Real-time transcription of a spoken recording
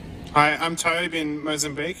Hi, I'm Tobe in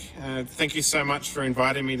Mozambique. Thank you so much for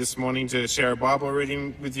inviting me this morning to share a Bible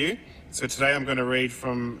reading with you. So today I'm going to read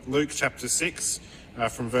from Luke chapter 6,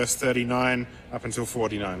 from verse 39 up until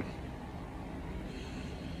 49.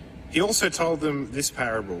 He also told them this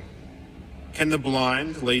parable. Can the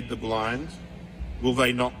blind lead the blind? Will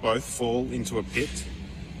they not both fall into a pit?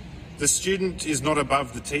 The student is not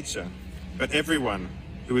above the teacher, but everyone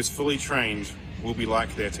who is fully trained will be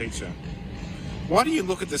like their teacher. Why do you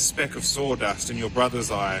look at the speck of sawdust in your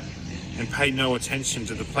brother's eye and pay no attention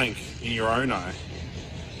to the plank in your own eye?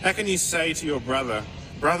 How can you say to your brother,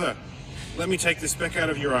 "Brother, let me take the speck out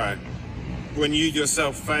of your eye," when you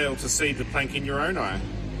yourself fail to see the plank in your own eye?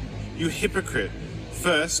 You hypocrite,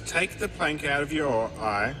 first take the plank out of your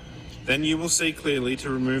eye, then you will see clearly to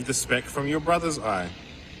remove the speck from your brother's eye.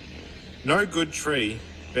 No good tree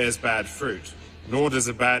bears bad fruit, nor does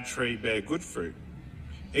a bad tree bear good fruit.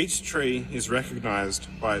 Each tree is recognized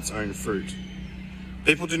by its own fruit.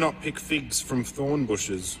 People do not pick figs from thorn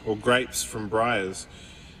bushes or grapes from briars.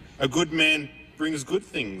 A good man brings good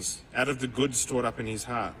things out of the good stored up in his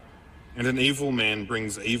heart, and an evil man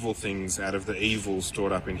brings evil things out of the evil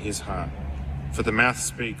stored up in his heart. For the mouth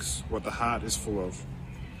speaks what the heart is full of.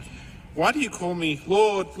 Why do you call me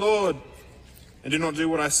Lord, Lord, and do not do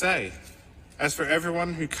what I say? As for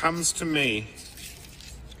everyone who comes to me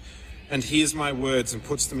and hears my words and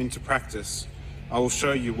puts them into practice, I will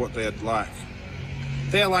show you what they are like.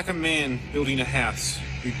 They are like a man building a house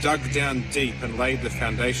who dug down deep and laid the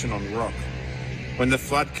foundation on rock. When the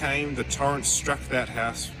flood came, the torrent struck that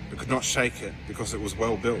house but could not shake it because it was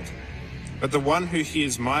well built. But the one who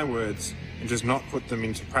hears my words and does not put them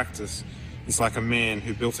into practice is like a man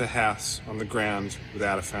who built a house on the ground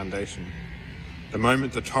without a foundation. The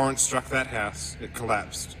moment the torrent struck that house, it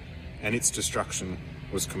collapsed, and its destruction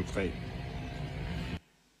was complete.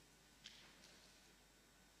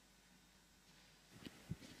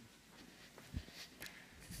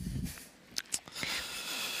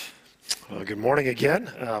 Well, good morning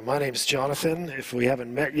again. My name's Jonathan, if we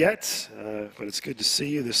haven't met yet, but it's good to see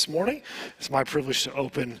you this morning. It's my privilege to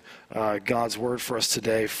open God's Word for us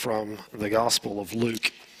today from the Gospel of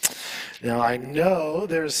Luke. Now, I know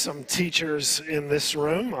there's some teachers in this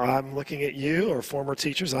room. I'm looking at you, or former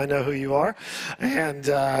teachers. I know who you are. And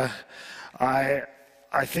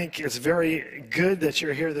I think it's very good that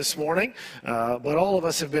you're here this morning. But all of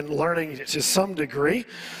us have been learning to some degree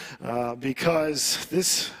because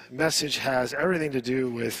this message has everything to do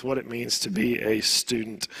with what it means to be a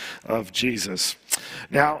student of Jesus.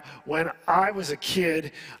 Now, when I was a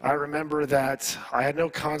kid, I remember that I had no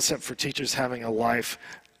concept for teachers having a life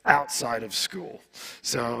outside of school.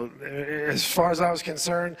 So as far as I was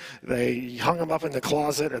concerned, they hung them up in the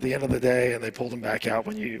closet at the end of the day and they pulled them back out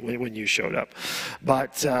when you showed up.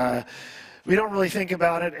 But we don't really think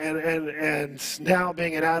about it, and now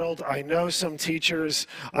being an adult, I know some teachers,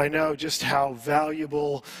 I know just how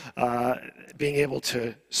valuable being able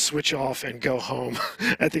to switch off and go home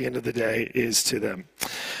at the end of the day is to them.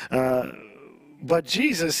 But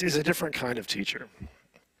Jesus is a different kind of teacher.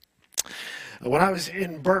 When I was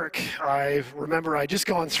in Burke, I remember I'd just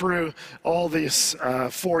gone through all these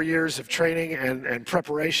 4 years of training and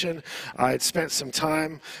preparation. I'd spent some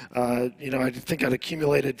time, I think I'd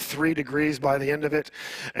accumulated 3 degrees by the end of it.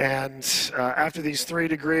 And after these 3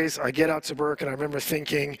 degrees, I get out to Burke and I remember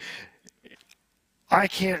thinking, I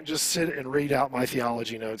can't just sit and read out my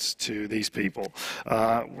theology notes to these people.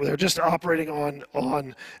 They're just operating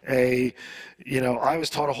on a, I was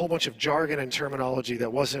taught a whole bunch of jargon and terminology that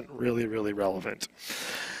wasn't really, really relevant.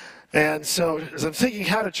 And so as I'm thinking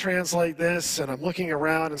how to translate this, and I'm looking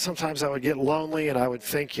around, and sometimes I would get lonely, and I would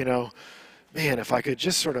think, man, if I could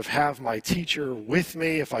just sort of have my teacher with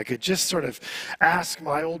me, if I could just sort of ask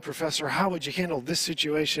my old professor, how would you handle this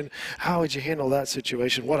situation? How would you handle that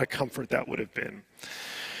situation? What a comfort that would have been.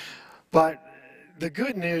 But the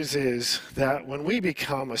good news is that when we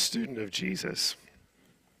become a student of Jesus,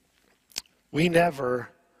 we never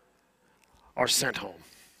are sent home.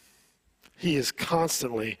 He is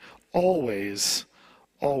constantly, always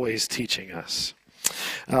teaching us.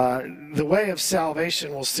 The way of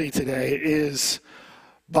salvation we'll see today is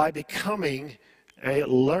by becoming a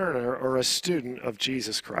learner or a student of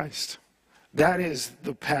Jesus Christ. That is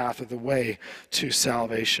the path or the way to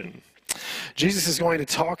salvation. Jesus is going to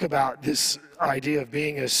talk about this idea of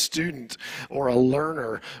being a student or a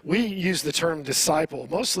learner. We use the term disciple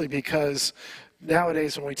mostly because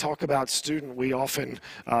nowadays, when we talk about student, we often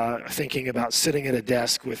are thinking about sitting at a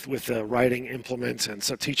desk with a writing implement and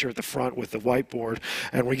some teacher at the front with the whiteboard,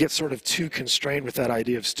 and we get sort of too constrained with that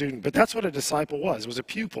idea of student. But that's what a disciple was a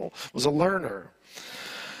pupil, was a learner.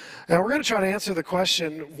 Now, we're going to try to answer the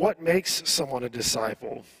question, what makes someone a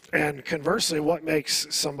disciple? And conversely, what makes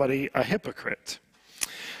somebody a hypocrite?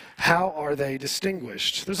 How are they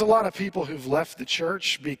distinguished? There's a lot of people who've left the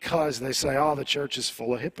church because they say, oh, the church is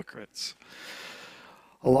full of hypocrites.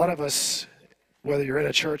 A lot of us, whether you're in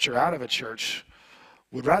a church or out of a church,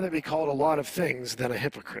 would rather be called a lot of things than a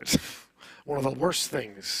hypocrite. One of the worst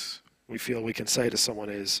things we feel we can say to someone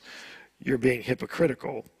is, you're being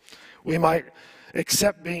hypocritical. We might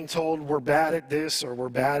accept being told we're bad at this or we're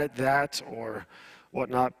bad at that or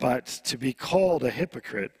whatnot, but to be called a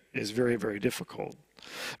hypocrite is very, very difficult.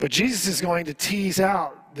 But Jesus is going to tease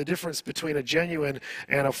out the difference between a genuine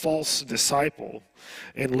and a false disciple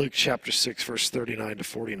in Luke chapter 6, verse 39 to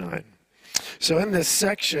 49. So in this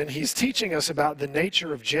section, he's teaching us about the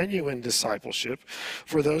nature of genuine discipleship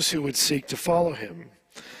for those who would seek to follow him.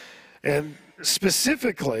 And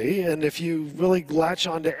specifically, and if you really latch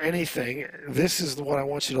on to anything, this is what I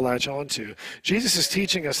want you to latch on to. Jesus is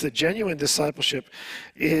teaching us that genuine discipleship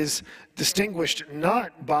is distinguished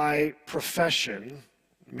not by profession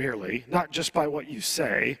merely, not just by what you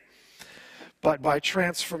say, but by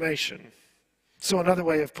transformation. So another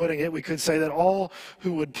way of putting it, we could say that all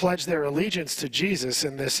who would pledge their allegiance to Jesus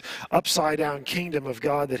in this upside-down kingdom of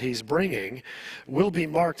God that he's bringing will be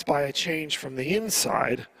marked by a change from the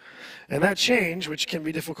inside. And that change, which can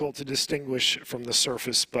be difficult to distinguish from the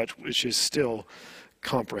surface, but which is still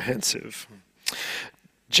comprehensive.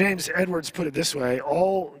 James Edwards put it this way: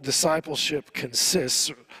 all discipleship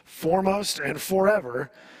consists foremost and forever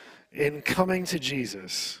in coming to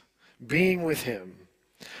Jesus, being with him.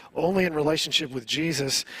 Only in relationship with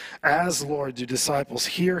Jesus as Lord do disciples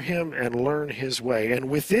hear him and learn his way. And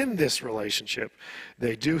within this relationship,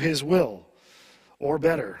 they do his will, or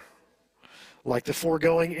better. Like the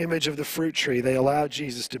foregoing image of the fruit tree, they allow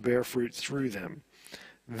Jesus to bear fruit through them.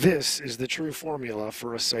 This is the true formula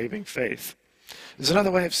for a saving faith. There's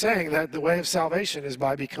another way of saying that the way of salvation is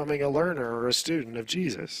by becoming a learner or a student of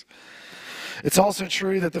Jesus. It's also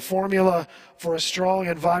true that the formula for a strong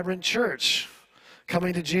and vibrant church,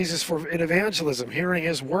 coming to Jesus in evangelism, hearing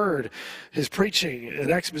his word, his preaching and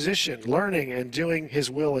exposition, learning and doing his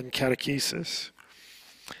will in catechesis.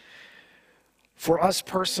 For us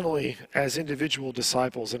personally as individual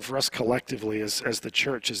disciples and for us collectively as the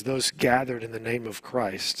church, as those gathered in the name of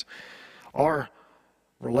Christ, our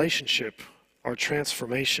relationship, our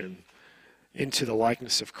transformation into the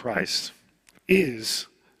likeness of Christ is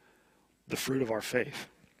the fruit of our faith.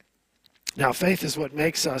 Now, faith is what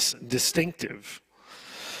makes us distinctive.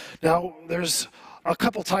 Now, there's a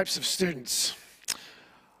couple types of students.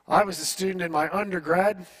 I was a student in my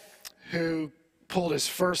undergrad who pulled his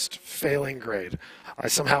first failing grade. I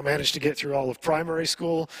somehow managed to get through all of primary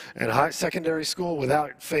school and secondary school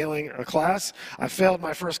without failing a class. I failed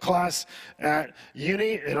my first class at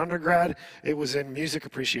uni in undergrad. It was in music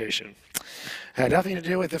appreciation. It had nothing to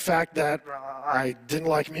do with the fact that I didn't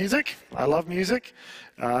like music. I love music.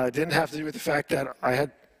 It didn't have to do with the fact that I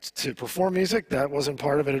had to perform music. That wasn't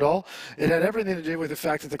part of it at all. It had everything to do with the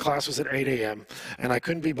fact that the class was at 8 a.m. and I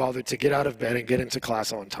couldn't be bothered to get out of bed and get into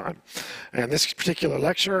class on time. And this particular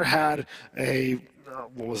lecturer had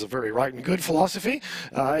was a very right and good philosophy.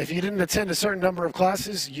 If you didn't attend a certain number of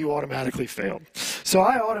classes, you automatically failed. So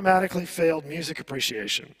I automatically failed music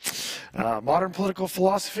appreciation. Modern political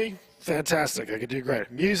philosophy, fantastic. I could do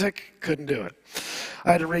great. Music, couldn't do it.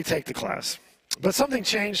 I had to retake the class. But something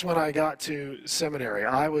changed when I got to seminary.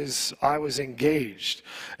 I was engaged.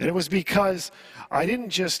 And it was because I didn't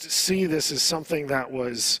just see this as something that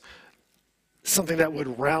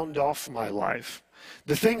would round off my life.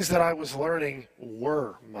 The things that I was learning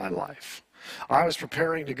were my life. I was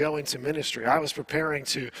preparing to go into ministry. I was preparing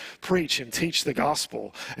to preach and teach the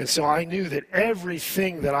gospel. And so I knew that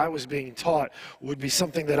everything that I was being taught would be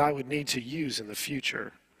something that I would need to use in the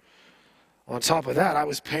future. On top of that, I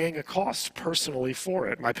was paying a cost personally for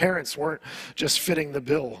it. My parents weren't just fitting the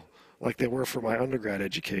bill like they were for my undergrad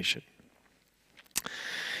education.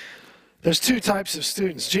 There's two types of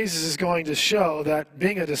students. Jesus is going to show that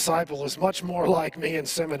being a disciple is much more like me in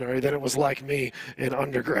seminary than it was like me in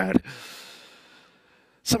undergrad.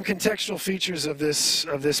 Some contextual features of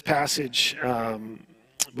this passage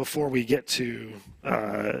before we get to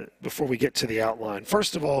the outline.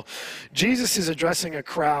 First of all, Jesus is addressing a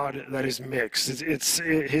crowd that is mixed.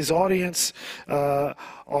 His audience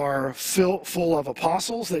are full of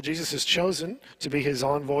apostles that Jesus has chosen to be his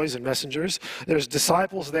envoys and messengers. There's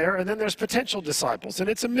disciples there, and then there's potential disciples, and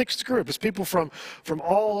it's a mixed group. It's people from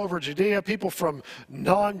all over Judea, people from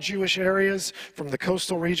non-Jewish areas, from the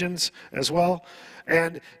coastal regions as well.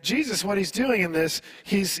 And Jesus, what he's doing in this,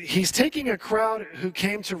 he's taking a crowd who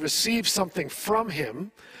came to receive something from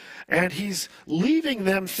him, and he's leaving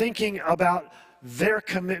them thinking about their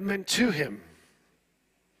commitment to him.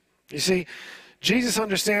 You see, Jesus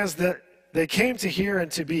understands that they came to hear and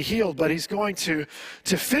to be healed, but he's going to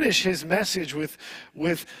finish his message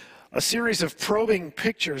with a series of probing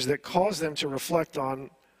pictures that cause them to reflect on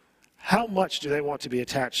how much do they want to be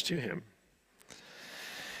attached to him.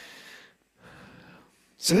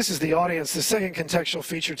 So this is the audience. The second contextual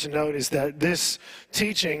feature to note is that this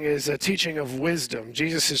teaching is a teaching of wisdom.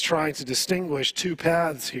 Jesus is trying to distinguish two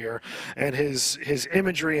paths here, and his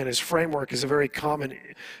imagery and his framework is a very common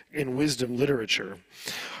in wisdom literature.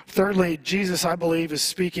 Thirdly, Jesus, I believe, is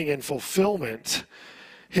speaking in fulfillment.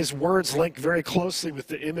 His words link very closely with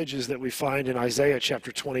the images that we find in Isaiah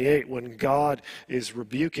chapter 28 when God is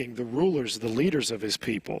rebuking the rulers, the leaders of his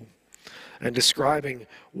people, and describing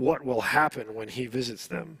what will happen when he visits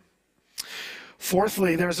them.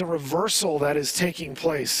 Fourthly, there's a reversal that is taking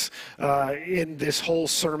place in this whole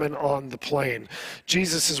Sermon on the Plain.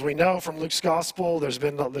 Jesus, as we know from Luke's Gospel, there's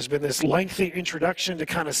been this lengthy introduction to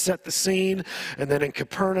kind of set the scene, and then in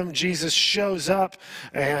Capernaum, Jesus shows up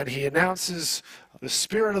and he announces, "The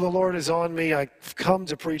Spirit of the Lord is on me. I've come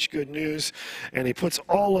to preach good news." And he puts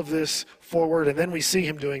all of this forward, and then we see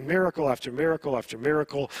him doing miracle after miracle after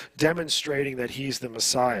miracle, demonstrating that he's the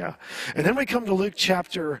Messiah. And then we come to Luke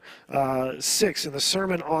chapter 6 in the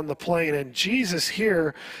Sermon on the Plain, and Jesus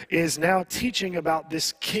here is now teaching about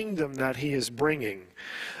this kingdom that he is bringing.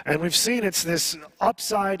 And we've seen it's this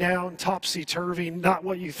upside down, topsy-turvy, not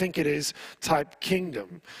what you think it is type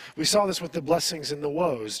kingdom. We saw this with the blessings and the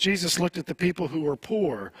woes. Jesus looked at the people who were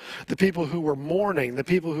poor, the people who were mourning, the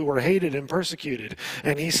people who were hated and persecuted,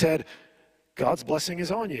 and he said, God's blessing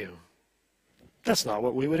is on you. That's not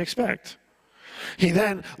what we would expect. He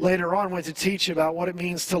then later on went to teach about what it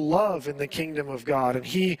means to love in the kingdom of God. And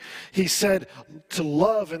he said to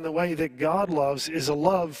love in the way that God loves is a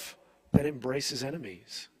love that embraces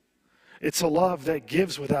enemies. It's a love that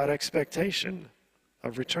gives without expectation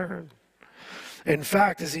of return. In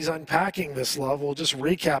fact, as he's unpacking this love, we'll just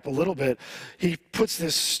recap a little bit. He puts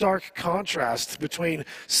this stark contrast between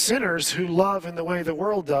sinners who love in the way the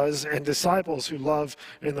world does and disciples who love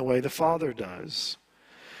in the way the Father does.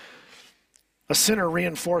 A sinner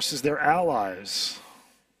reinforces their allies,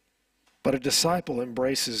 but a disciple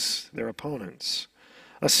embraces their opponents.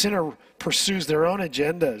 A sinner pursues their own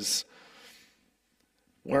agendas,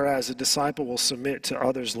 whereas a disciple will submit to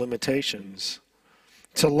others' limitations.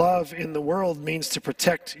 To love in the world means to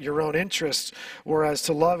protect your own interests, whereas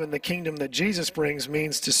to love in the kingdom that Jesus brings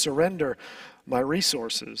means to surrender my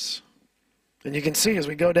resources. And you can see as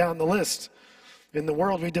we go down the list, in the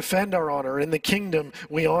world we defend our honor. In the kingdom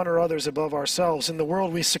we honor others above ourselves. In the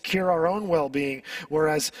world we secure our own well-being,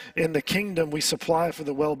 whereas in the kingdom we supply for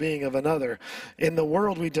the well-being of another. In the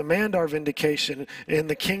world we demand our vindication. In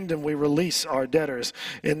the kingdom we release our debtors.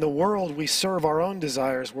 In the world we serve our own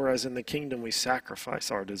desires, whereas in the kingdom we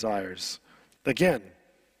sacrifice our desires. Again,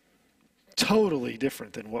 totally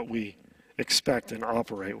different than what we expect and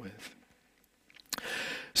operate with.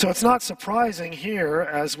 So it's not surprising here,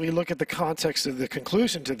 as we look at the context of the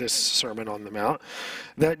conclusion to this Sermon on the Mount,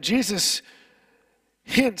 that Jesus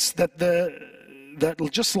hints that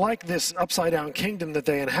just like this upside-down kingdom that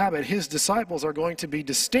they inhabit, his disciples are going to be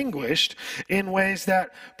distinguished in ways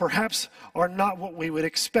that perhaps are not what we would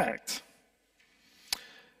expect.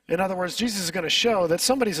 In other words, Jesus is going to show that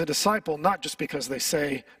somebody's a disciple not just because they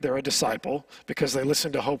say they're a disciple, because they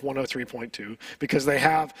listen to Hope 103.2, because they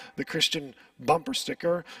have the Christian bumper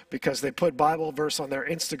sticker, because they put Bible verse on their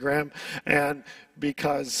Instagram, and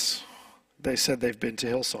because they said they've been to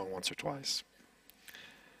Hillsong once or twice.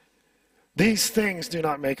 These things do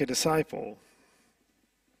not make a disciple.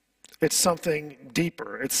 It's something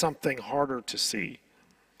deeper. It's something harder to see.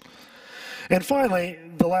 And finally,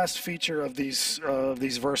 the last feature of these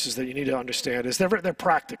verses that you need to understand is they're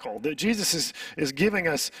practical. That Jesus is giving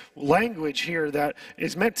us language here that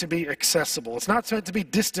is meant to be accessible. It's not meant to be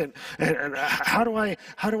distant. And how do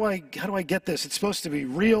I get this? It's supposed to be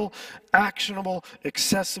real, actionable,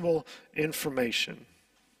 accessible information.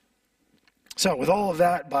 So with all of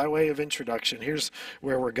that by way of introduction, here's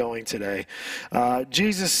where we're going today.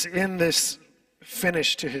 Jesus, in this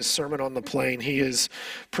finish to his Sermon on the Plain, he is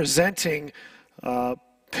presenting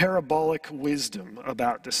parabolic wisdom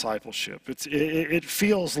about discipleship. It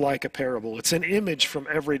feels like a parable. It's an image from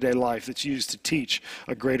everyday life that's used to teach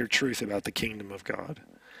a greater truth about the kingdom of God.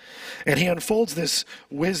 And he unfolds this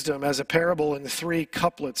wisdom as a parable in 3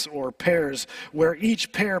 couplets or pairs, where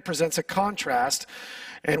each pair presents a contrast,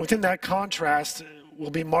 and within that contrast will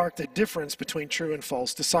be marked a difference between true and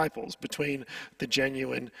false disciples, between the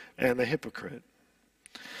genuine and the hypocrite.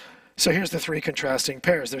 So here's the three contrasting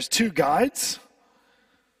pairs. There's two guides,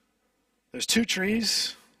 there's two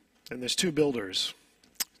trees, and there's two builders.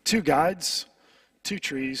 Two guides, two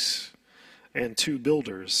trees, and two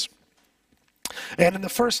builders. And in the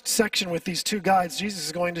first section with these two guides, Jesus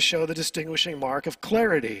is going to show the distinguishing mark of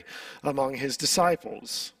clarity among his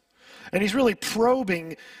disciples. And he's really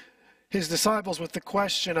probing his disciples with the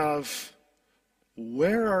question of,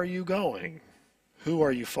 where are you going? Who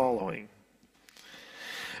are you following?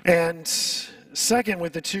 And second,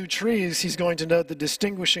 with the two trees, he's going to note the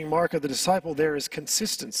distinguishing mark of the disciple there is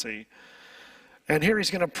consistency. And here he's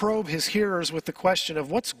going to probe his hearers with the question of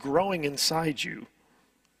what's growing inside you?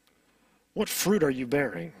 What fruit are you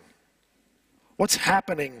bearing? What's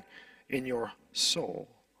happening in your soul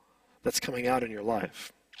that's coming out in your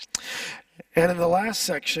life? And in the last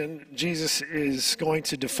section, Jesus is going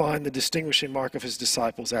to define the distinguishing mark of his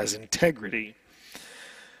disciples as integrity,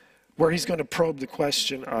 where he's going to probe the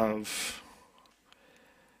question of,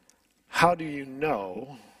 how do you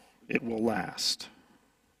know it will last?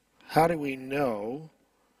 How do we know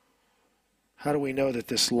that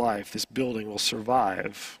this life, this building will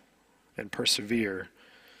survive and persevere?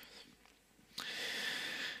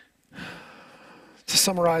 To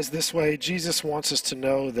summarize this way, Jesus wants us to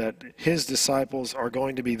know that his disciples are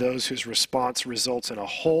going to be those whose response results in a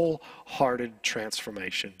wholehearted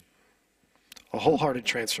transformation. A wholehearted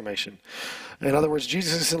transformation. In other words,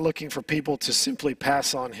 Jesus isn't looking for people to simply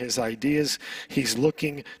pass on his ideas. He's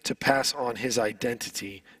looking to pass on his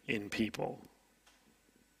identity in people.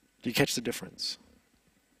 Do you catch the difference?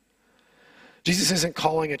 Jesus isn't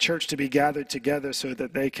calling a church to be gathered together so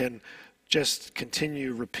that they can just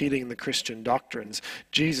continue repeating the Christian doctrines.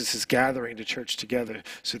 Jesus is gathering the church together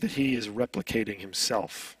so that he is replicating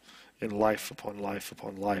himself in life upon life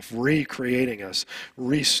upon life, recreating us,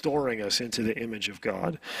 restoring us into the image of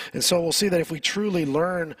God. And so we'll see that if we truly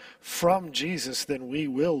learn from Jesus, then we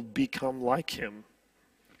will become like him.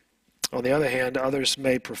 On the other hand, others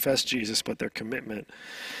may profess Jesus, but their commitment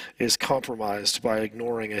is compromised by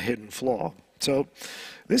ignoring a hidden flaw. So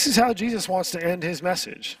this is how Jesus wants to end his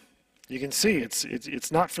message. You can see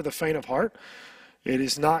it's not for the faint of heart. It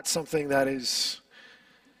is not something that is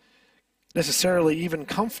necessarily even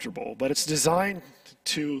comfortable, but it's designed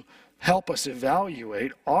to help us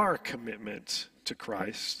evaluate our commitment to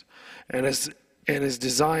Christ, and is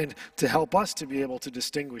designed to help us to be able to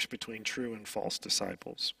distinguish between true and false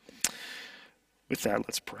disciples. With that,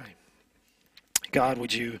 let's pray. God,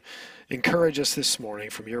 would you encourage us this morning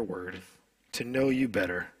from your word to know you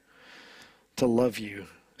better, to love you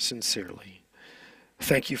sincerely.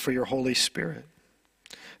 Thank you for your Holy Spirit.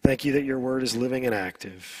 Thank you that your word is living and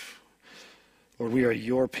active. Lord, we are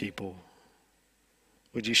your people.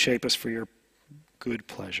 Would you shape us for your good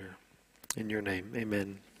pleasure? In your name,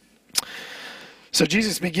 amen. So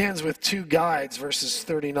Jesus begins with two guides, verses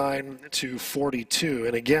 39 to 42.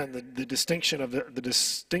 And again, the distinction of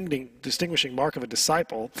the distinguishing mark of a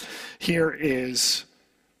disciple here is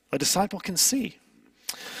a disciple can see.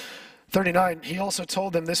 39, he also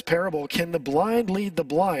told them this parable, can the blind lead the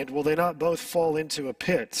blind? Will they not both fall into a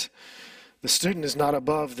pit? The student is not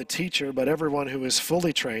above the teacher, but everyone who is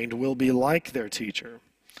fully trained will be like their teacher.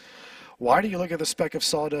 Why do you look at the speck of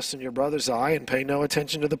sawdust in your brother's eye and pay no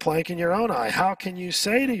attention to the plank in your own eye? How can you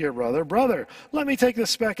say to your brother, brother, let me take the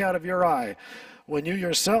speck out of your eye, when you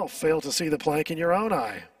yourself fail to see the plank in your own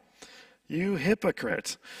eye? You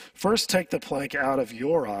hypocrite, first take the plank out of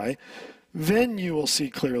your eye, then you will see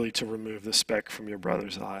clearly to remove the speck from your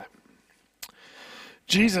brother's eye.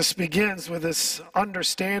 Jesus begins with this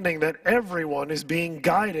understanding that everyone is being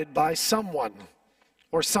guided by someone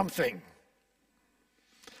or something.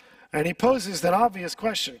 And he poses that obvious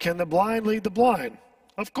question, can the blind lead the blind?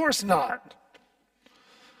 Of course not.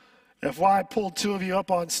 If I pulled two of you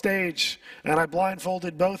up on stage and I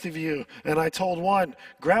blindfolded both of you and I told one,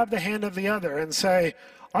 grab the hand of the other and say,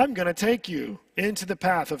 I'm going to take you into the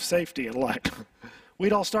path of safety and light,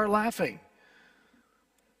 we'd all start laughing.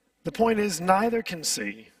 The point is, neither can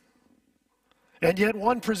see, and yet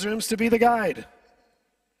one presumes to be the guide.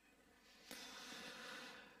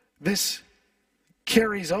 This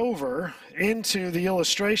carries over into the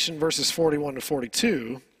illustration, verses 41 to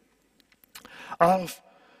 42, of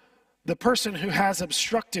the person who has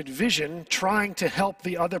obstructed vision trying to help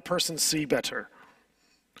the other person see better.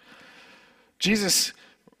 Jesus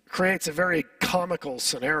creates a very comical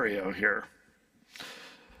scenario here.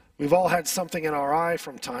 We've all had something in our eye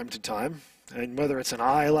from time to time, And whether it's an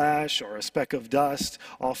eyelash or a speck of dust,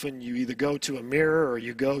 often you either go to a mirror or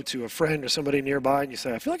you go to a friend or somebody nearby and you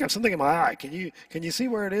say, I feel like I have something in my eye. Can you see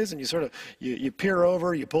where it is? And you sort of, you peer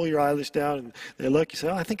over, you pull your eyelash down, and they look, you say,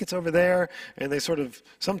 oh, I think it's over there. And they sort of,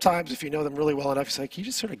 sometimes if you know them really well enough, you say, can you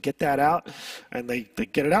just sort of get that out? And they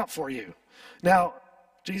get it out for you. Now,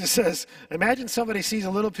 Jesus says, imagine somebody sees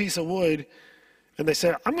a little piece of wood and they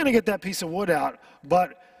say, I'm going to get that piece of wood out,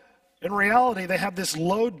 but in reality, they have this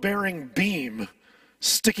load-bearing beam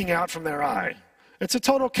sticking out from their eye. It's a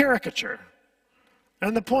total caricature.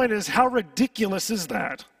 And the point is, how ridiculous is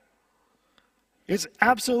that? It's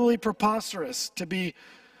absolutely preposterous to be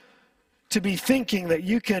thinking that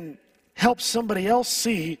you can help somebody else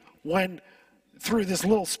see through this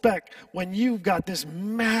little speck when you've got this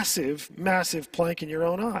massive, massive plank in your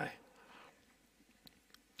own eye.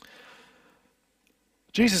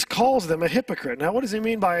 Jesus calls them a hypocrite. Now, what does he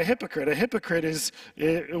mean by a hypocrite? A hypocrite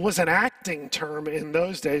was an acting term in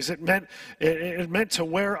those days. It meant to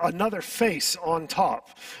wear another face on top.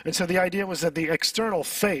 And so the idea was that the external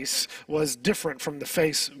face was different from the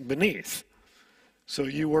face beneath. So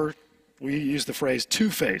we use the phrase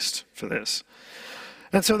two-faced for this.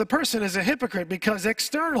 And so the person is a hypocrite because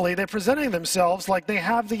externally they're presenting themselves like they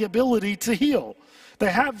have the ability to heal.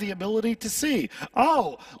 They have the ability to see.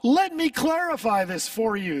 Oh, let me clarify this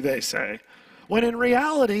for you, they say. When in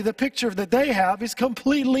reality, the picture that they have is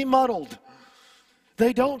completely muddled.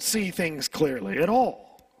 They don't see things clearly at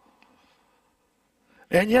all.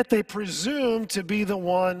 And yet they presume to be the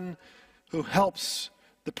one who helps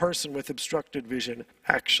the person with obstructed vision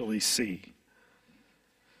actually see.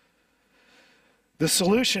 The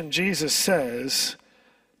solution, Jesus says,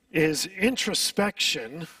 is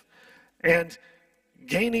introspection, and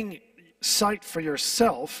gaining sight for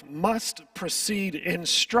yourself must precede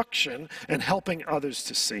instruction and helping others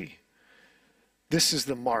to see. This is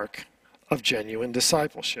the mark of genuine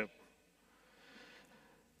discipleship.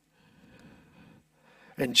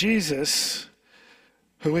 And Jesus,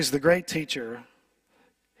 who is the great teacher,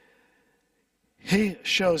 he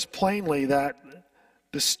shows plainly that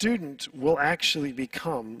the student will actually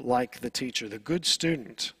become like the teacher, the good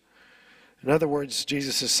student. In other words,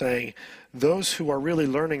 Jesus is saying, those who are really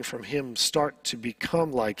learning from him start to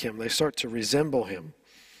become like him. They start to resemble him.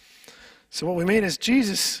 So what we mean is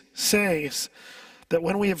Jesus says that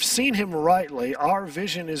when we have seen him rightly, our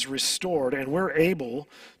vision is restored and we're able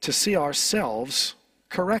to see ourselves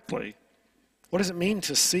correctly. What does it mean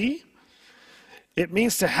to see? It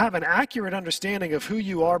means to have an accurate understanding of who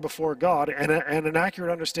you are before God and an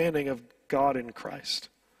accurate understanding of God in Christ.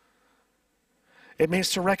 It means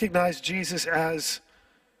to recognize Jesus as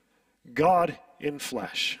God in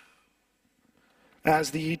flesh,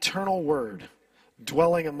 as the eternal Word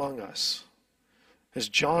dwelling among us. As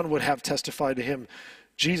John would have testified to him,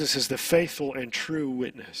 Jesus is the faithful and true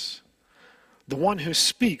witness, the one who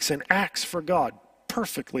speaks and acts for God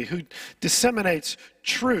perfectly, who disseminates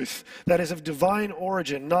truth that is of divine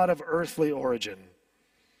origin, not of earthly origin.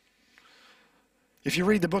 If you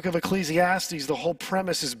read the book of Ecclesiastes, the whole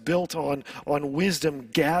premise is built on wisdom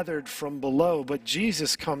gathered from below, but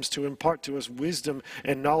Jesus comes to impart to us wisdom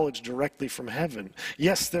and knowledge directly from heaven.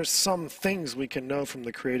 Yes, there's some things we can know from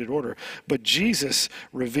the created order, but Jesus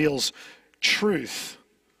reveals truth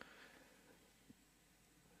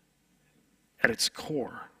at its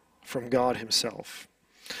core from God himself.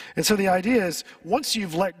 And so the idea is, once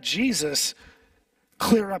you've let Jesus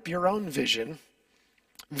clear up your own vision,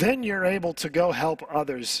 then you're able to go help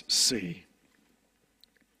others see.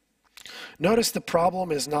 Notice the problem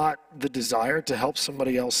is not the desire to help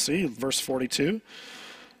somebody else see. Verse 42.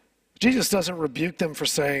 Jesus doesn't rebuke them for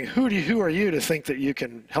saying, who are you to think that you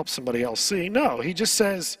can help somebody else see? No, he just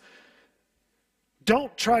says,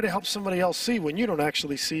 don't try to help somebody else see when you don't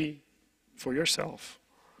actually see for yourself.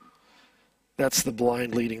 That's the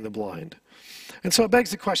blind leading the blind. And so it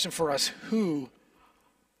begs the question for us, who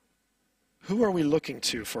are we looking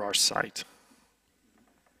to for our sight?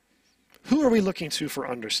 Who are we looking to for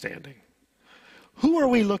understanding? Who are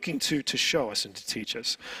we looking to show us and to teach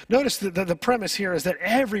us? Notice that the premise here is that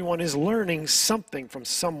everyone is learning something from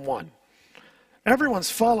someone.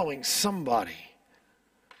 Everyone's following somebody.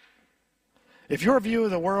 If your view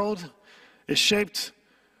of the world is shaped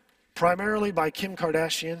primarily by Kim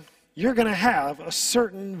Kardashian, you're going to have a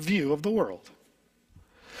certain view of the world.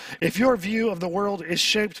 If your view of the world is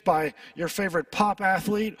shaped by your favorite pop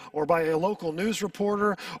athlete or by a local news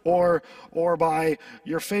reporter or by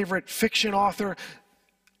your favorite fiction author,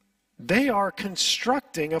 they are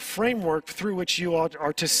constructing a framework through which you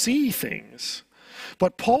are to see things.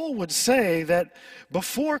 But Paul would say that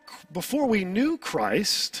before we knew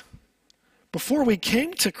Christ, before we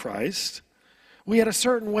came to Christ, We had a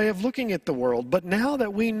certain way of looking at the world. But now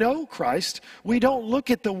that we know Christ, we don't look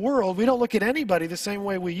at the world, we don't look at anybody the same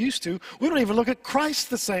way we used to. We don't even look at Christ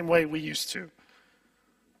the same way we used to.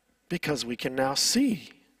 Because we can now see.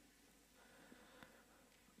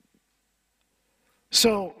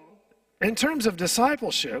 So, in terms of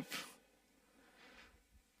discipleship,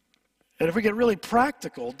 and if we get really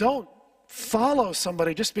practical, don't follow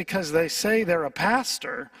somebody just because they say they're a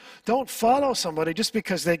pastor. Don't follow somebody just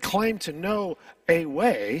because they claim to know a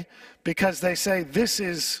way, because they say, this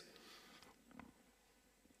is,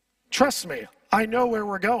 trust me, I know where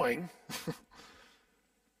we're going.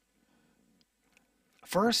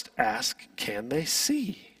 First ask, can they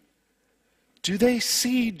see? Do they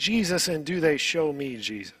see Jesus, and do they show me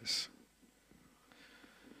Jesus?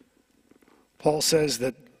 Paul says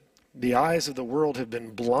that the eyes of the world have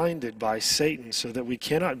been blinded by Satan so that we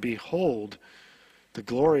cannot behold the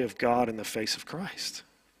glory of God in the face of Christ.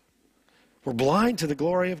 We're blind to the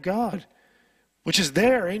glory of God, which is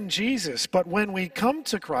there in Jesus. But when we come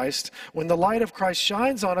to Christ, when the light of Christ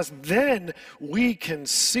shines on us, then we can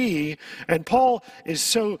see. And Paul is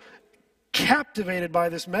so captivated by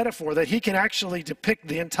this metaphor that he can actually depict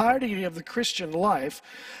the entirety of the Christian life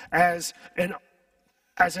as an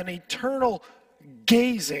eternal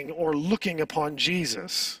gazing or looking upon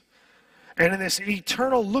Jesus. And in this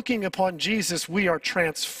eternal looking upon Jesus, we are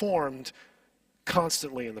transformed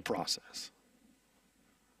constantly in the process.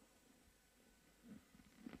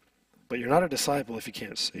 But you're not a disciple if you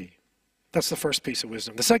can't see. That's the first piece of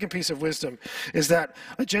wisdom. The second piece of wisdom is that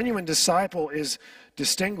a genuine disciple is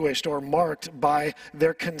distinguished or marked by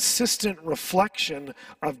their consistent reflection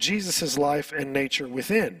of Jesus' life and nature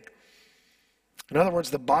within. In other words,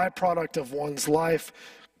 the byproduct of one's life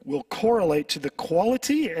will correlate to the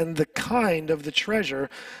quality and the kind of the treasure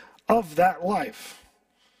of that life.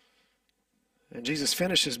 And Jesus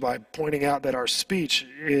finishes by pointing out that our speech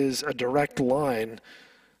is a direct line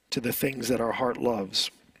to the things that our heart loves.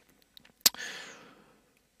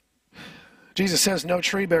 Jesus says no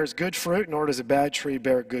tree bears good fruit, nor does a bad tree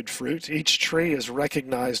bear good fruit. Each tree is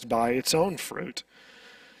recognized by its own fruit.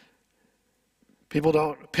 People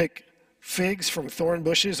don't pick figs from thorn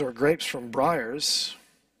bushes or grapes from briars.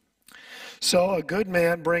 So a good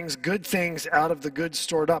man brings good things out of the good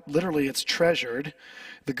stored up. Literally, it's treasured.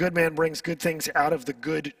 The good man brings good things out of the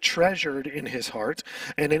good treasured in his heart.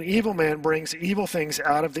 And an evil man brings evil things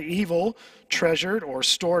out of the evil treasured or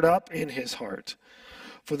stored up in his heart.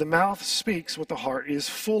 For the mouth speaks what the heart is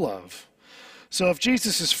full of. So if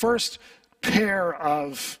Jesus' first pair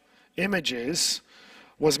of images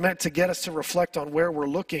was meant to get us to reflect on where we're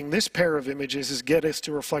looking, this pair of images is get us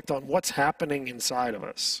to reflect on what's happening inside of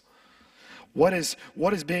us. What is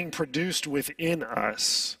being produced within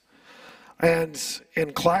us. And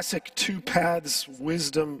in classic two paths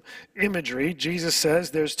wisdom imagery, Jesus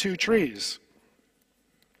says there's two trees.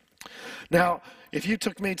 Now, if you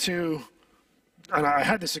took me to, and I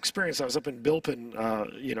had this experience, I was up in Bilpin,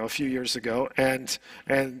 a few years ago, and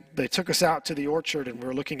they took us out to the orchard, and we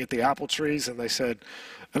were looking at the apple trees, and they said,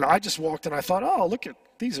 and I just walked, and I thought, oh, look at,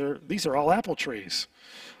 these are all apple trees.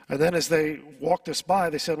 And then as they walked us by,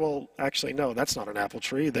 they said, well, actually, no, that's not an apple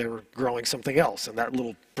tree. They were growing something else in that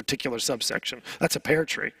little particular subsection. That's a pear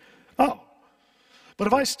tree. Oh. But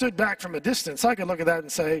if I stood back from a distance, I could look at that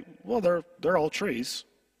and say, well, they're all trees.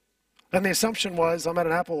 And the assumption was, I'm at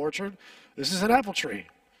an apple orchard. This is an apple tree.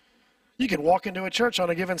 You can walk into a church on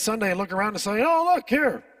a given Sunday and look around and say, oh, look,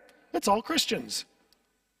 here, it's all Christians.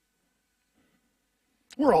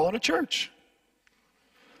 We're all in a church.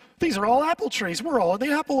 These are all apple trees. We're all in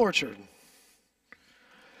the apple orchard.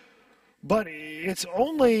 But it's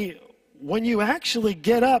only when you actually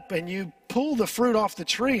get up and you pull the fruit off the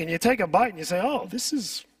tree and you take a bite and you say, oh,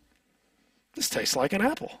 this tastes like an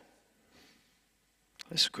apple.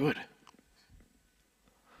 It's good.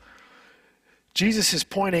 Jesus is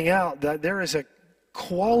pointing out that there is a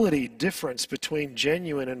quality difference between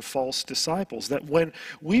genuine and false disciples, that when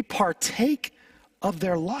we partake of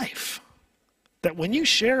their life, that when you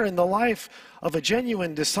share in the life of a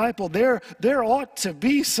genuine disciple, there ought to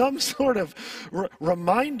be some sort of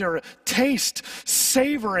reminder, taste,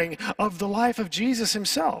 savoring of the life of Jesus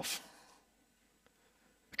himself.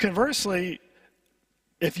 Conversely,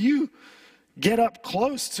 if you get up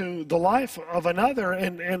close to the life of another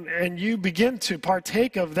and you begin to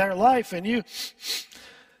partake of their life and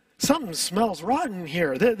something smells rotten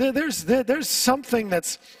here. There's something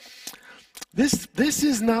that's, this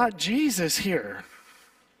is not Jesus here.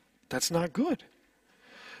 That's not good.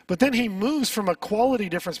 But then he moves from a quality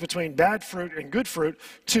difference between bad fruit and good fruit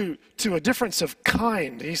to a difference of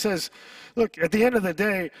kind. He says, look, at the end of the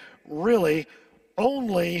day, really,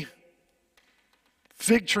 only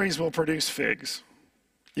Fig trees will produce figs.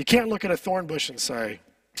 You can't look at a thorn bush and say,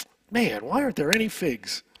 man, why aren't there any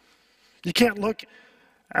figs? You can't look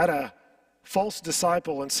at a false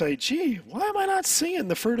disciple and say, gee, why am I not seeing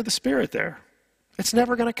the fruit of the Spirit there? It's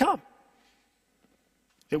never going to come.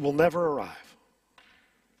 It will never arrive.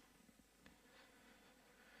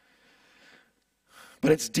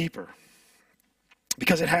 But it's deeper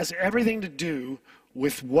because it has everything to do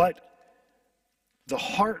with what the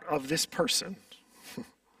heart of this person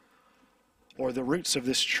or the roots of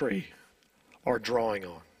this tree are drawing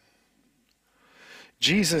on.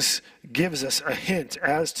 Jesus gives us a hint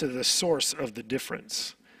as to the source of the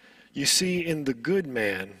difference. You see, in the good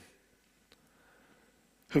man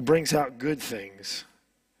who brings out good things,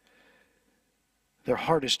 their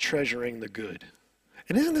heart is treasuring the good.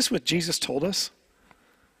 And isn't this what Jesus told us?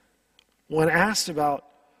 When asked about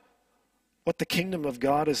what the kingdom of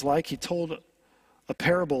God is like, he told a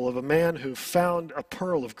parable of a man who found a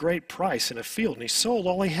pearl of great price in a field, and he sold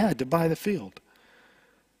all he had to buy the field.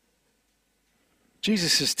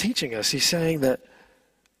 Jesus is teaching us, he's saying that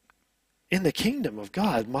in the kingdom of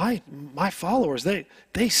God, my followers,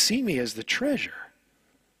 they see me as the treasure.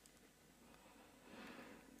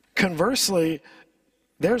 Conversely,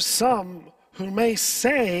 there's some who may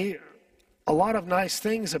say a lot of nice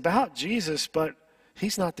things about Jesus, but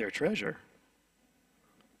he's not their treasure.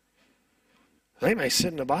 They may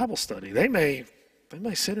sit in a Bible study. They may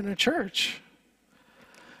sit in a church.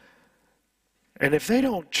 And if they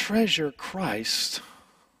don't treasure Christ,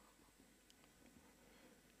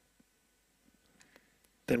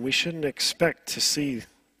 then we shouldn't expect to see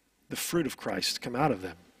the fruit of Christ come out of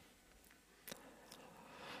them.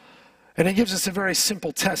 And it gives us a very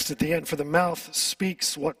simple test at the end. For the mouth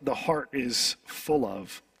speaks what the heart is full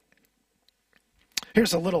of.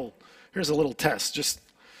 Here's a little test.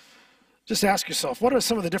 Just ask yourself, what are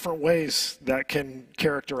some of the different ways that can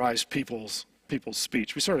characterize people's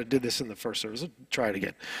speech? We sort of did this in the first service. Let's try it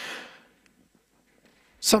again.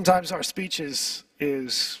 Sometimes our speech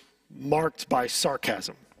is marked by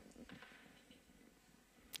sarcasm.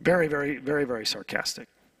 Very, very, very, very sarcastic.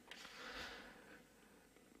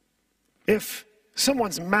 If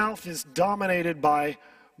someone's mouth is dominated by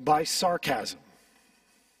sarcasm,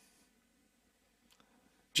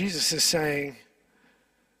 Jesus is saying,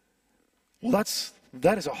 well,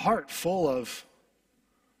 that is a heart full of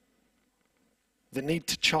the need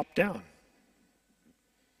to chop down,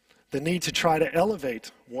 the need to try to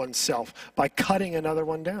elevate oneself by cutting another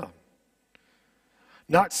one down.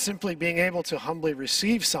 Not simply being able to humbly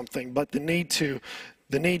receive something, but the need to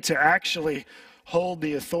actually hold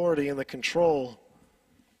the authority and the control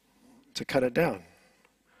to cut it down.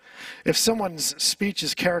 If someone's speech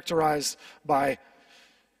is characterized by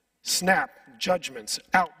snap, judgments,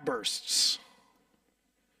 outbursts,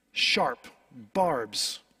 sharp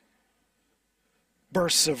barbs,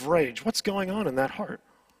 bursts of rage, what's going on in that heart?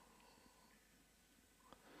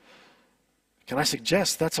 Can I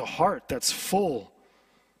suggest that's a heart that's full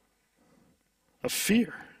of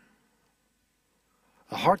fear?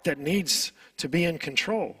 A heart that needs to be in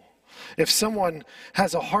control. If someone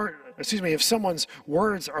has a heart, if someone's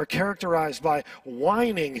words are characterized by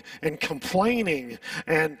whining and complaining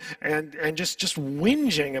and just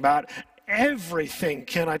whinging about everything,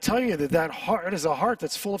 can I tell you that heart is a heart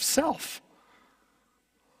that's full of self?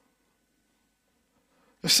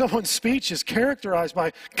 If someone's speech is characterized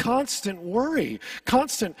by constant worry,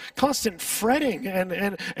 constant fretting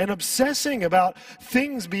and obsessing about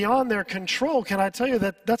things beyond their control, can I tell you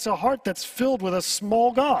that that's a heart that's filled with a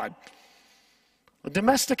small God, a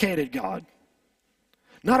domesticated God,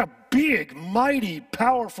 not a big, mighty,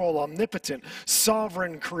 powerful, omnipotent,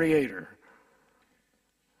 sovereign creator.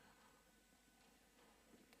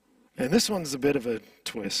 And this one's a bit of a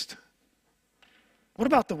twist. What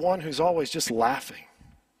about the one who's always just laughing?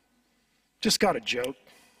 Just got a joke.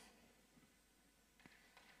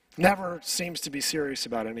 Never seems to be serious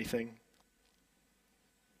about anything.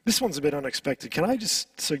 This one's a bit unexpected. Can I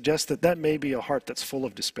just suggest that may be a heart that's full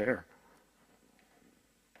of despair?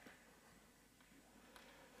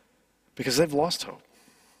 Because they've lost hope.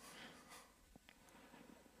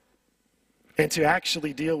 And to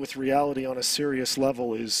actually deal with reality on a serious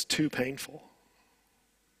level is too painful.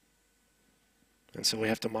 And so we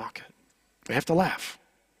have to mock it. We have to laugh.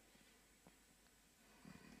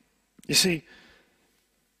 You see,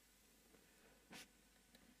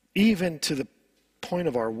 even to the point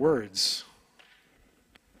of our words,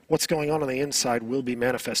 what's going on the inside will be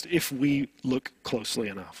manifest if we look closely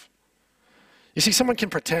enough. You see, someone can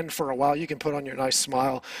pretend for a while. You can put on your nice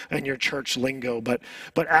smile and your church lingo, but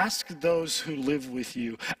ask those who live with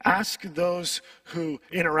you. Ask those who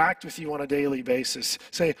interact with you on a daily basis.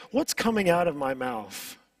 Say, what's coming out of my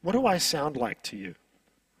mouth? What do I sound like to you?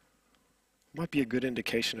 Might be a good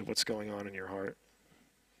indication of what's going on in your heart.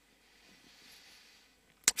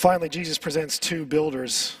 Finally, Jesus presents two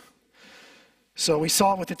builders. So we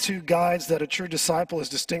saw with the two guides that a true disciple is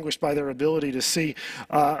distinguished by their ability to see.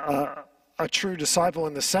 A true disciple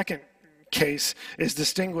in the second case is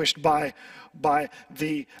distinguished by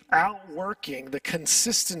the outworking, the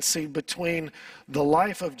consistency between the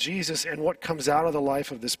life of Jesus and what comes out of the life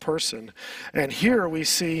of this person. And here we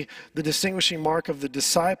see the distinguishing mark of the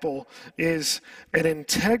disciple is an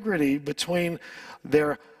integrity between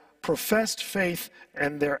their professed faith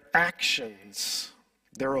and their actions,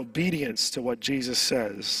 their obedience to what Jesus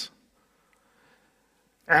says,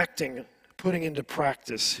 acting, putting into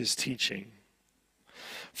practice his teaching.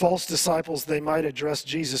 False disciples, they might address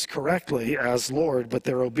Jesus correctly as Lord, but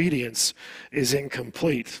their obedience is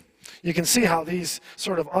incomplete. You can see how these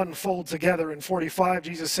sort of unfold together. In 45,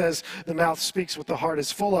 Jesus says the mouth speaks what the heart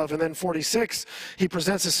is full of. And then 46, he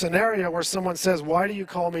presents a scenario where someone says, why do you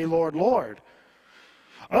call me Lord, Lord?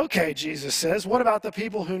 Okay, Jesus says, what about the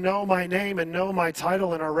people who know my name and know my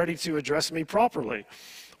title and are ready to address me properly?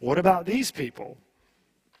 What about these people?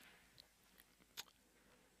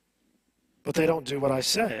 But they don't do what I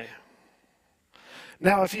say.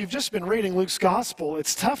 Now, if you've just been reading Luke's gospel,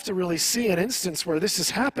 it's tough to really see an instance where this has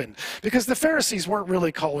happened because the Pharisees weren't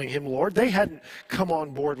really calling him Lord. They hadn't come on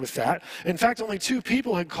board with that. In fact, only two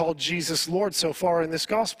people had called Jesus Lord so far in this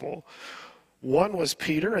gospel. One was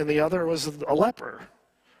Peter and the other was a leper.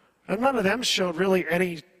 And none of them showed really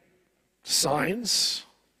any signs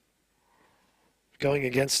going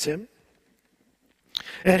against him.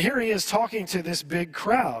 And here he is talking to this big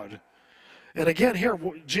crowd. And again, here,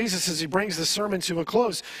 Jesus, as he brings the sermon to a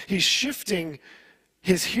close, he's shifting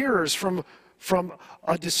his hearers from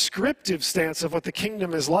a descriptive stance of what the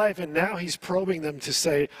kingdom is like, and now he's probing them to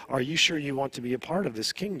say, are you sure you want to be a part of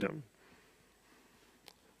this kingdom?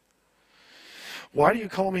 Why do you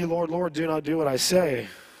call me Lord, Lord, do not do what I say?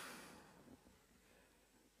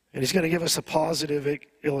 And he's going to give us a positive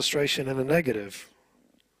illustration and a negative.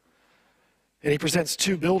 And he presents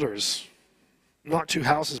two builders. Not two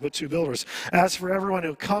houses, but two builders. As for everyone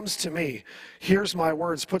who comes to me, hears my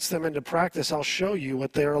words, puts them into practice, I'll show you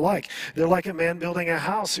what they are like. They're like a man building a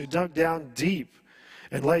house who dug down deep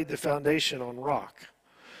and laid the foundation on rock.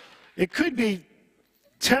 It could be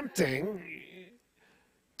tempting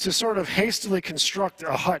to sort of hastily construct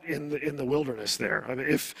a hut in the wilderness there. I mean,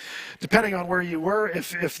 if depending on where you were,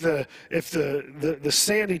 if the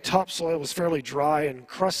sandy topsoil was fairly dry and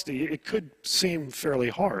crusty, it could seem fairly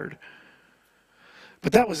hard.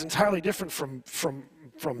 But that was entirely different from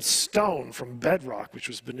stone, from bedrock, which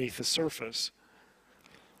was beneath the surface.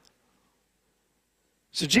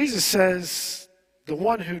 So Jesus says the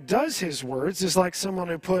one who does his words is like someone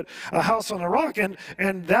who put a house on a rock, and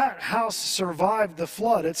that house survived the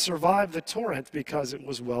flood. It survived the torrent because it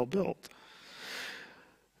was well built.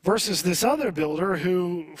 Versus this other builder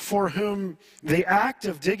for whom the act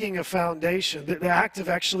of digging a foundation, the act of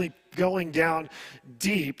actually going down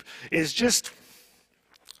deep is just...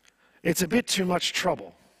 it's a bit too much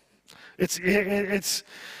trouble. It's at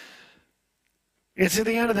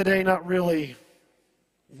the end of the day not really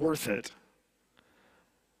worth it.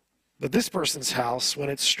 But this person's house, when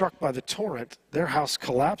it's struck by the torrent, their house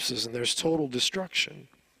collapses and there's total destruction.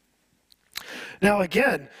 Now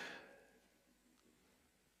again,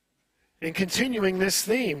 in continuing this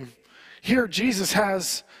theme, here Jesus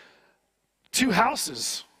has two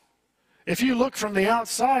houses. If you look from the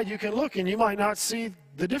outside, you can look and you might not see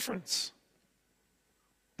the difference.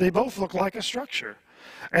 They both look like a structure.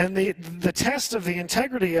 And the test of the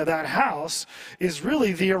integrity of that house is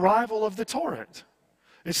really the arrival of the torrent.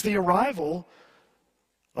 It's the arrival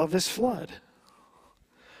of this flood.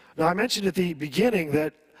 Now, I mentioned at the beginning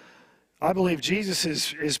that I believe Jesus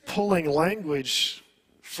is pulling language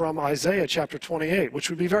from Isaiah chapter 28,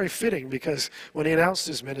 which would be very fitting because when he announced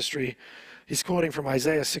his ministry, he's quoting from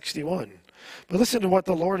Isaiah 61. But listen to what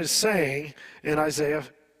the Lord is saying in Isaiah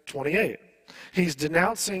 28. He's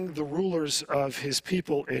denouncing the rulers of his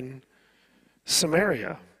people in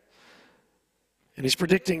Samaria. And he's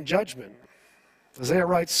predicting judgment. Isaiah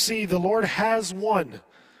writes, "See, the Lord has one,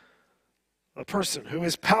 a person who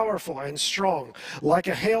is powerful and strong, like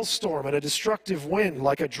a hailstorm and a destructive wind,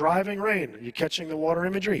 like a driving rain." Are you catching the water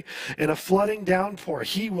imagery? "And a flooding downpour.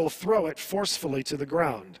 He will throw it forcefully to the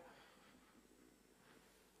ground."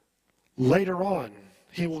 Later on,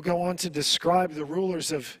 he will go on to describe the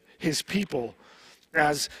rulers of his people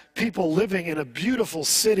as people living in a beautiful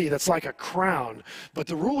city that's like a crown. But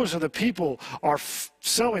the rulers of the people are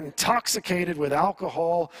so intoxicated with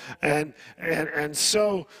alcohol and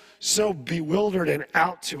so bewildered and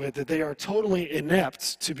out to it that they are totally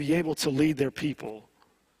inept to be able to lead their people.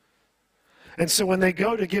 And so when they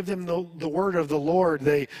go to give them the word of the Lord,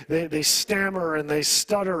 they stammer and they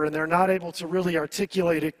stutter and they're not able to really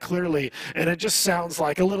articulate it clearly. And it just sounds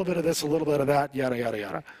like a little bit of this, a little bit of that, yada, yada,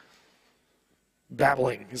 yada.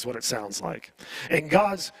 Babbling is what it sounds like. And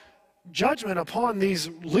God's judgment upon these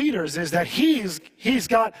leaders is that he's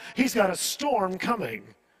got a storm coming.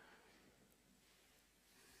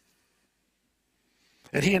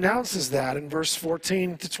 And he announces that in verse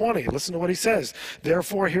 14 to 20. Listen to what he says.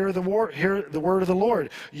 Therefore, hear the word of the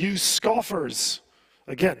Lord, you scoffers.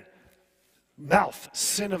 Again, mouth,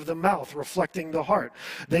 sin of the mouth, reflecting the heart.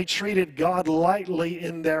 They treated God lightly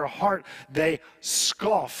in their heart. They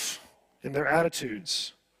scoff in their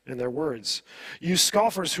attitudes, in their words. You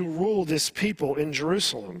scoffers who rule this people in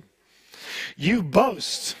Jerusalem. You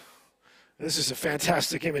boast. This is a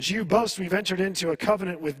fantastic image. You boast we've entered into a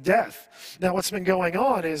covenant with death. Now what's been going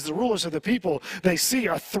on is the rulers of the people, they see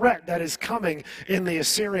a threat that is coming in the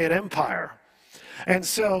Assyrian Empire. And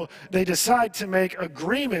so they decide to make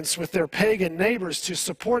agreements with their pagan neighbors to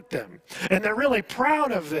support them. And they're really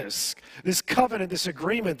proud of this covenant, this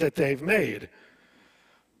agreement that they've made.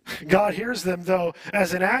 God hears them, though,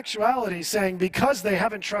 as in actuality saying because they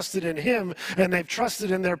haven't trusted in him and they've trusted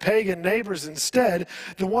in their pagan neighbors instead,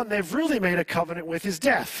 the one they've really made a covenant with is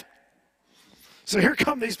death. So here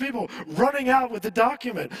come these people running out with the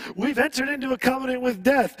document. We've entered into a covenant with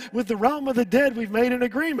death. With the realm of the dead, we've made an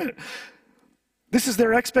agreement. This is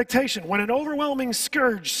their expectation. When an overwhelming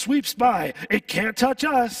scourge sweeps by, it can't touch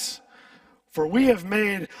us, for we have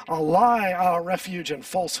made a lie our refuge and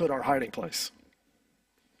falsehood our hiding place.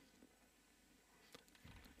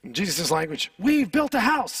 In Jesus' language, we've built a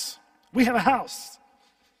house. We have a house.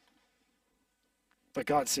 But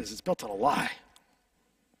God says it's built on a lie.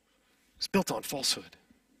 It's built on falsehood.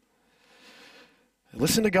 And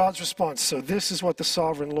listen to God's response. So this is what the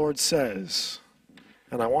sovereign Lord says.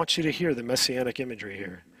 And I want you to hear the messianic imagery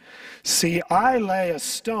here. See, I lay a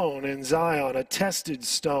stone in Zion, a tested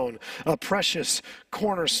stone, a precious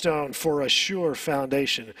cornerstone for a sure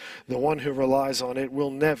foundation. The one who relies on it will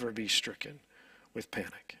never be stricken with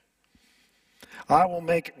panic. I will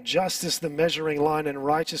make justice the measuring line and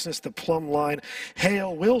righteousness the plumb line.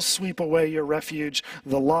 Hail will sweep away your refuge,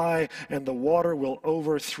 the lie, and the water will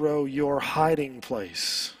overthrow your hiding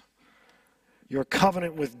place. Your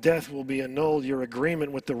covenant with death will be annulled. Your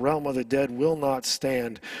agreement with the realm of the dead will not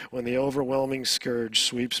stand. When the overwhelming scourge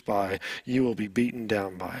sweeps by, you will be beaten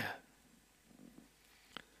down by it.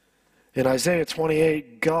 In Isaiah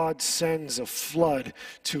 28, God sends a flood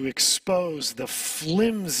to expose the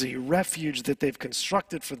flimsy refuge that they've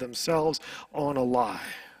constructed for themselves on a lie.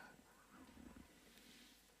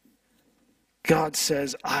 God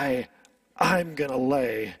says, I'm going to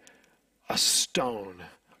lay a stone,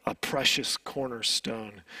 a precious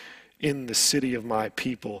cornerstone in the city of my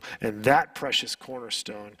people, and that precious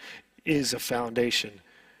cornerstone is a foundation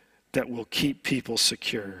that will keep people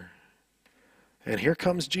secure. And here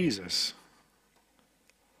comes Jesus,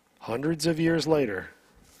 hundreds of years later,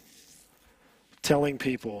 telling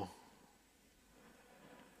people,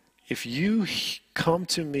 if you come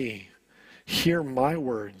to me, hear my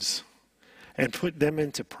words, and put them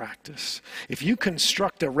into practice, if you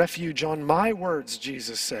construct a refuge on my words,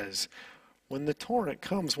 Jesus says, when the torrent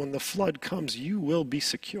comes, when the flood comes, you will be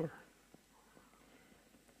secure.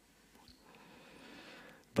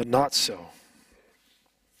 But not so.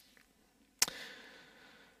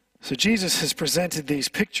 So Jesus has presented these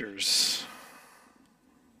pictures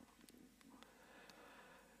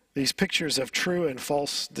of true and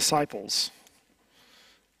false disciples.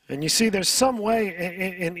 And you see there's some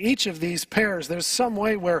way in each of these pairs, there's some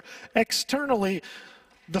way where externally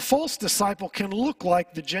the false disciple can look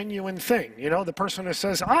like the genuine thing. You know, the person who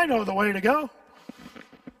says, I know the way to go.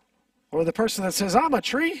 Or the person that says, I'm a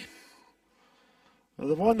tree. Or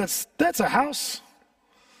the one that's a house.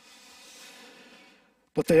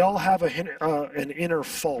 But they all have an inner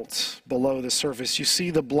fault below the surface. You see,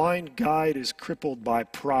 the blind guide is crippled by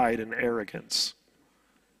pride and arrogance.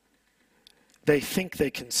 They think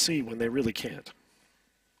they can see when they really can't.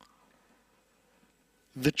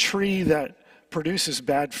 The tree that produces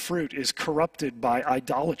bad fruit is corrupted by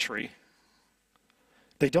idolatry.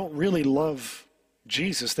 They don't really love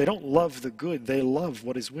Jesus. They don't love the good. They love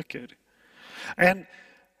what is wicked. And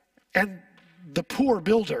the poor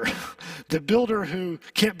builder, the builder who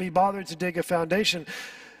can't be bothered to dig a foundation,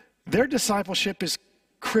 their discipleship is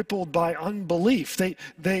crippled by unbelief.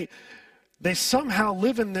 They somehow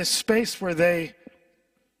live in this space where they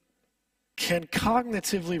can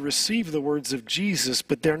cognitively receive the words of Jesus,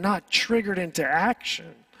 but they're not triggered into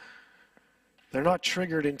action. They're not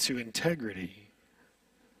triggered into integrity.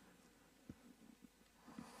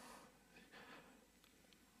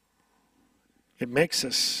 It makes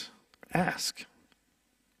us ask,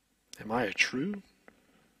 am I a true,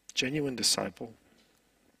 genuine disciple?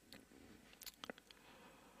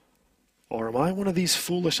 Or am I one of these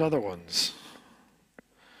foolish other ones?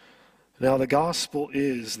 Now, the gospel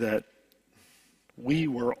is that we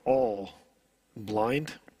were all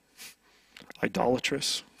blind,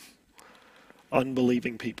 idolatrous,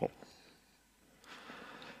 unbelieving people.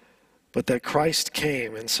 But that Christ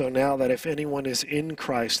came, and so now that if anyone is in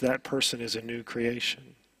Christ, that person is a new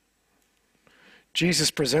creation.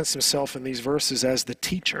 Jesus presents himself in these verses as the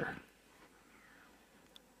teacher.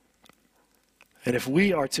 And if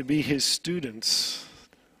we are to be his students,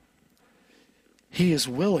 he is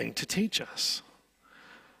willing to teach us.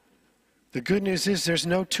 The good news is there's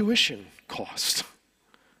no tuition cost.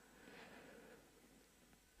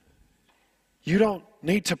 You don't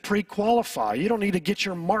need to pre-qualify. You don't need to get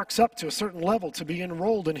your marks up to a certain level to be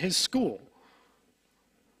enrolled in his school.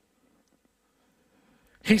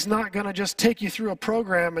 He's not going to just take you through a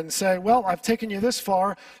program and say, well, I've taken you this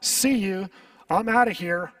far, see you, I'm out of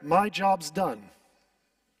here, my job's done.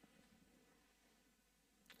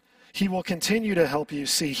 He will continue to help you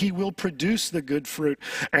see. He will produce the good fruit,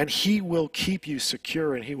 and he will keep you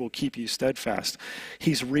secure, and he will keep you steadfast.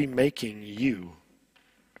 He's remaking you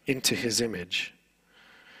into his image.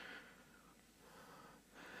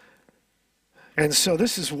 And so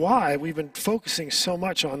this is why we've been focusing so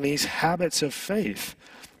much on these habits of faith,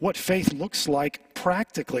 what faith looks like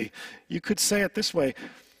practically. You could say it this way,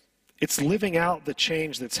 it's living out the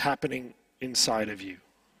change that's happening inside of you.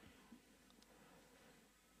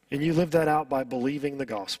 And you live that out by believing the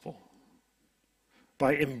gospel,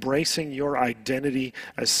 by embracing your identity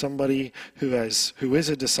as somebody who is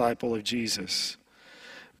a disciple of Jesus,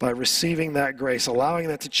 by receiving that grace, allowing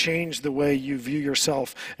that to change the way you view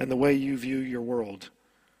yourself and the way you view your world,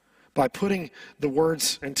 by putting the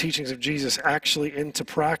words and teachings of Jesus actually into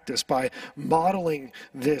practice, by modeling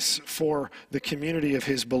this for the community of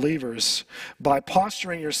his believers, by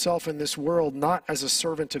posturing yourself in this world not as a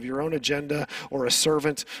servant of your own agenda or a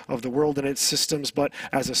servant of the world and its systems, but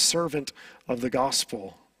as a servant of the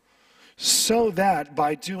gospel. So that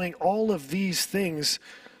by doing all of these things,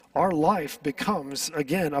 our life becomes,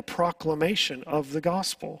 again, a proclamation of the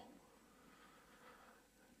gospel.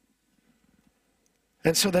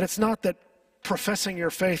 And so that it's not that professing your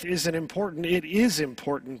faith isn't important. It is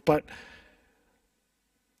important, but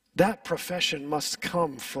that profession must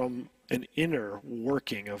come from an inner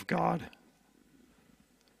working of God,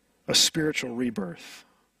 a spiritual rebirth,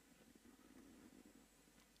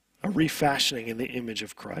 a refashioning in the image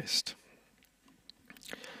of Christ.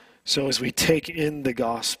 So as we take in the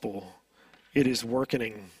gospel, it is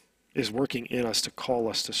working in us to call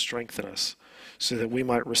us, to strengthen us, so that we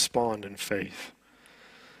might respond in faith.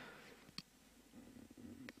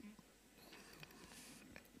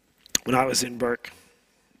 When I was in Burke,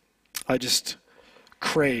 I just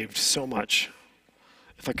craved so much.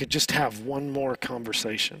 If I could just have one more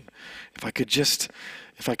conversation, if I could just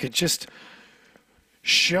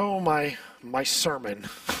show my sermon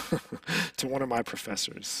to one of my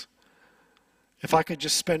professors, if I could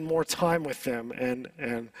just spend more time with them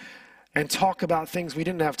and talk about things we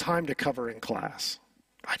didn't have time to cover in class.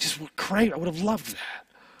 I would have loved that.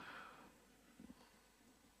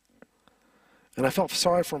 And I felt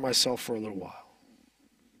sorry for myself for a little while.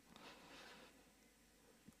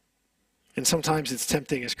 And sometimes it's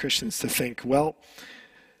tempting as Christians to think, well,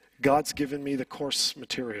 God's given me the course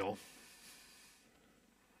material.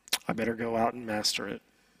 I better go out and master it.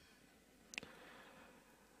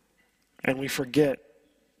 And we forget,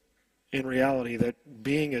 in reality, that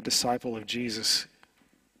being a disciple of Jesus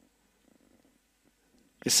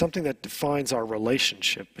is something that defines our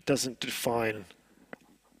relationship. It doesn't define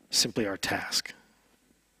simply our task.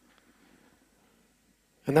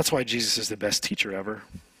 And that's why Jesus is the best teacher ever.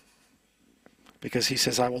 Because he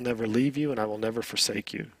says, I will never leave you and I will never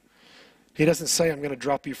forsake you. He doesn't say, I'm going to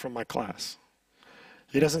drop you from my class.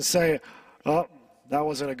 He doesn't say, oh, that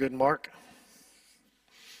wasn't a good mark.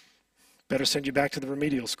 Better send you back to the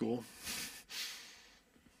remedial school.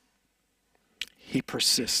 He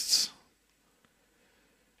persists.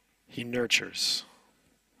 He nurtures.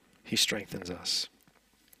 He strengthens us.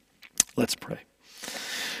 Let's pray.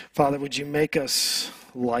 Father, would you make us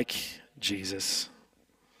like Jesus?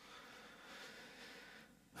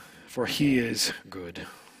 for he is good.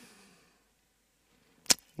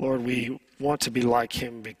 Lord, we want to be like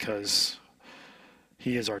him because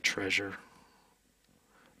he is our treasure.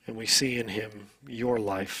 And we see in him your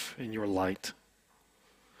life and your light.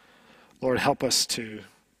 Lord, help us to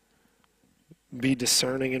be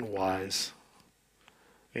discerning and wise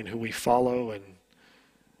in who we follow and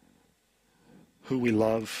who we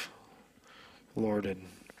love, Lord, and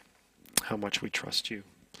how much we trust you.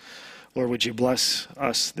 Lord, would you bless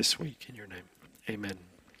us this week in your name? Amen.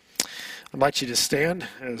 I invite you to stand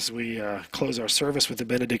as we close our service with the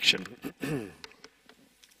benediction.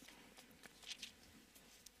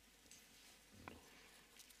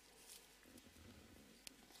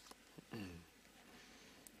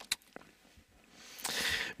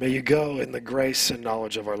 May you go in the grace and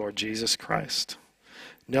knowledge of our Lord Jesus Christ,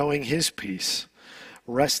 knowing his peace,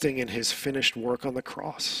 resting in his finished work on the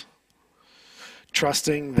cross,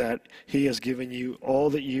 trusting that he has given you all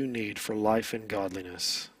that you need for life and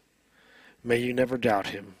godliness. May you never doubt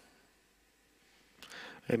him,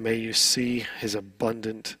 and may you see his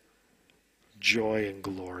abundant joy and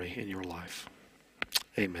glory in your life.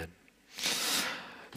 Amen.